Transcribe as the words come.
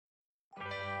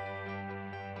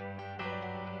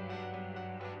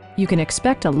you can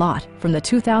expect a lot from the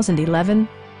 2011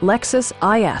 Lexus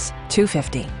IS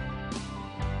 250.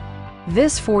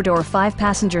 This four-door,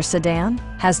 5-passenger sedan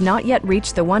has not yet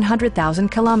reached the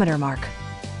 100,000-kilometer mark.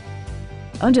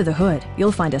 Under the hood,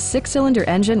 you'll find a 6-cylinder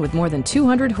engine with more than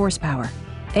 200 horsepower.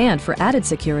 And for added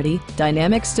security,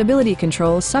 dynamic stability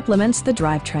control supplements the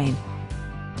drivetrain.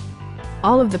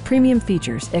 All of the premium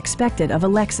features expected of a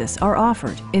Lexus are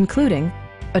offered, including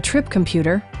a trip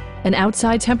computer, an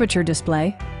outside temperature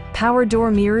display, power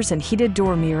door mirrors and heated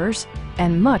door mirrors,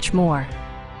 and much more.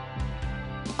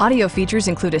 Audio features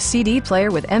include a CD player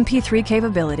with MP3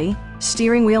 capability,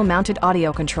 steering wheel mounted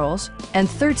audio controls, and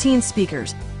 13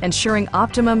 speakers, ensuring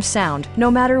optimum sound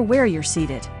no matter where you're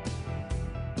seated.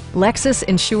 Lexus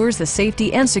ensures the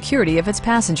safety and security of its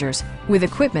passengers with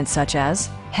equipment such as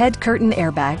head curtain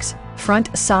airbags,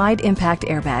 front side impact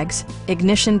airbags,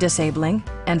 ignition disabling,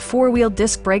 and 4-wheel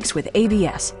disc brakes with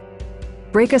ABS.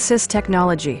 Brake Assist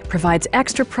technology provides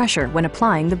extra pressure when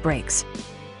applying the brakes.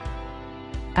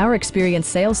 Our experienced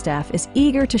sales staff is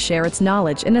eager to share its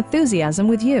knowledge and enthusiasm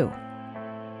with you.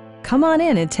 Come on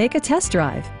in and take a test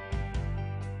drive.